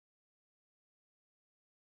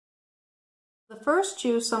The first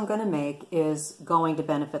juice I'm going to make is going to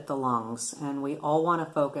benefit the lungs, and we all want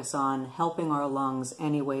to focus on helping our lungs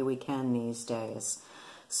any way we can these days.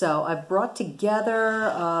 So I've brought together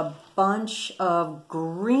a bunch of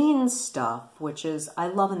green stuff, which is, I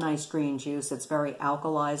love a nice green juice. It's very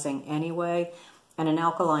alkalizing anyway, and an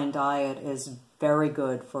alkaline diet is very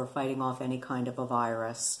good for fighting off any kind of a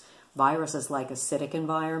virus. Viruses like acidic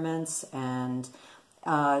environments and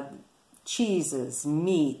cheeses,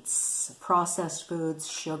 meats, processed foods,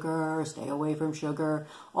 sugar, stay away from sugar.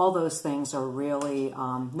 All those things are really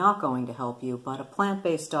not going to help you, but a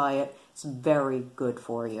plant-based diet is very good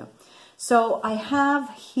for you. So I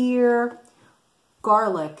have here,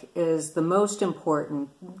 garlic is the most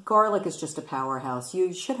important. Garlic is just a powerhouse.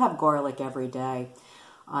 You should have garlic every day.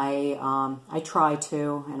 I try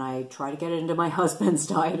to, and I try to get it into my husband's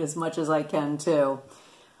diet as much as I can too.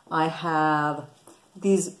 I have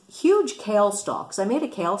these huge kale stalks. I made a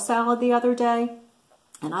kale salad the other day,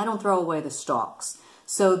 and I don't throw away the stalks.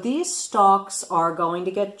 So these stalks are going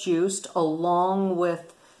to get juiced along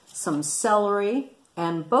with some celery,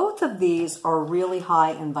 and both of these are really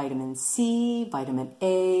high in vitamin C, vitamin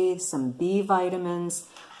A, some B vitamins.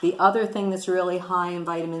 The other thing that's really high in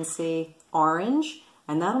vitamin C, orange,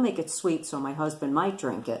 and that'll make it sweet, so my husband might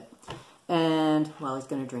drink it. And, well, he's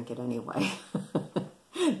going to drink it anyway.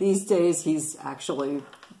 These days, he's actually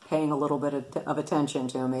paying a little bit of attention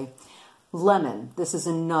to me. Lemon. This is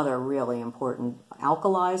another really important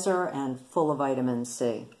alkalizer and full of vitamin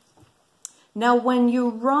C. Now, when you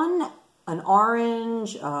run an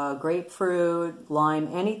orange, grapefruit, lime,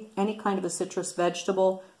 any kind of a citrus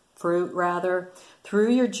vegetable, fruit rather,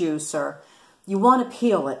 through your juicer, you want to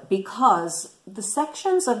peel it because the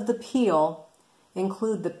sections of the peel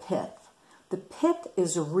include the pith. The pith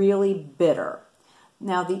is really bitter.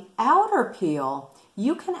 Now the outer peel,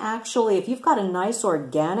 you can actually, if you've got a nice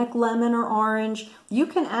organic lemon or orange, you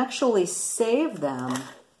can actually save them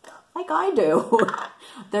like I do.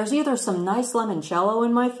 There's either some nice limoncello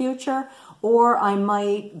in my future, or I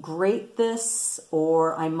might grate this,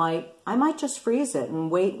 or I might just freeze it and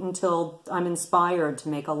wait until I'm inspired to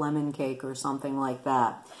make a lemon cake or something like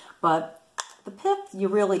that. But the pith you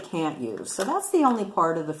really can't use. So that's the only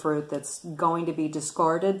part of the fruit that's going to be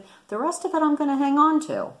discarded. The rest of it I'm going to hang on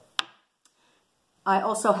to. I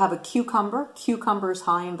also have a cucumber. Cucumber's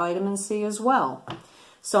high in vitamin C as well.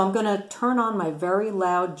 So I'm going to turn on my very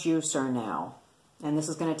loud juicer now. And this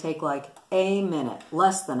is going to take like a minute,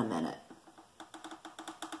 less than a minute.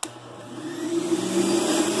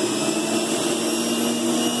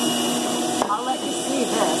 I'll let you see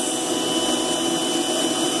this.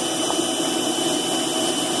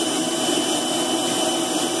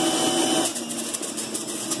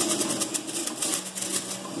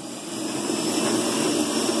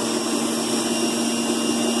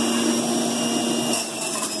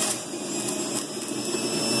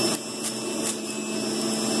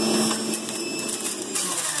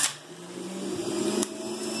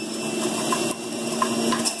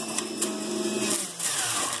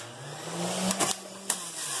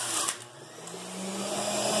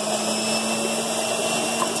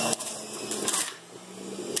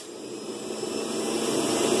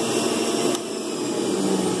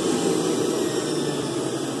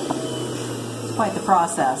 Quite the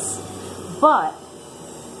process, but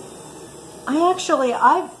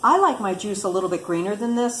I like my juice a little bit greener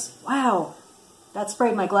than this. Wow, that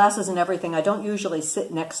sprayed my glasses and everything. I don't usually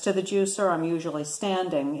sit next to the juicer. I'm usually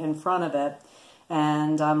standing in front of it,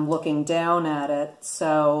 and I'm looking down at it.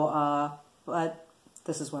 So, but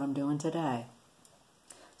this is what I'm doing today.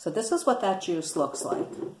 So this is what that juice looks like.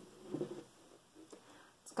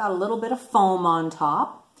 It's got a little bit of foam on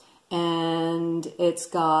top, and it's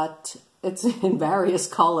in various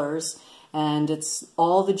colors, and it's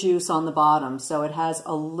all the juice on the bottom. So it has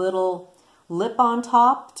a little lip on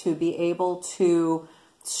top to be able to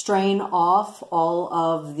strain off all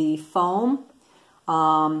of the foam.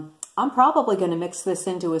 I'm probably going to mix this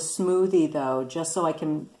into a smoothie though, just so I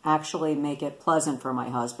can actually make it pleasant for my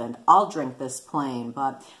husband. I'll drink this plain,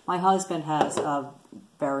 but my husband has a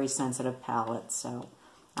very sensitive palate, so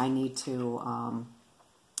I need to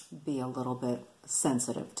be a little bit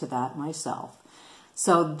sensitive to that myself.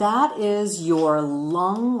 So that is your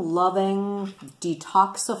lung-loving,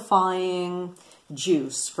 detoxifying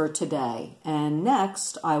juice for today. And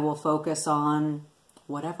next, I will focus on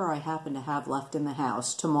whatever I happen to have left in the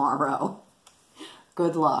house tomorrow.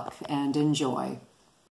 Good luck and enjoy.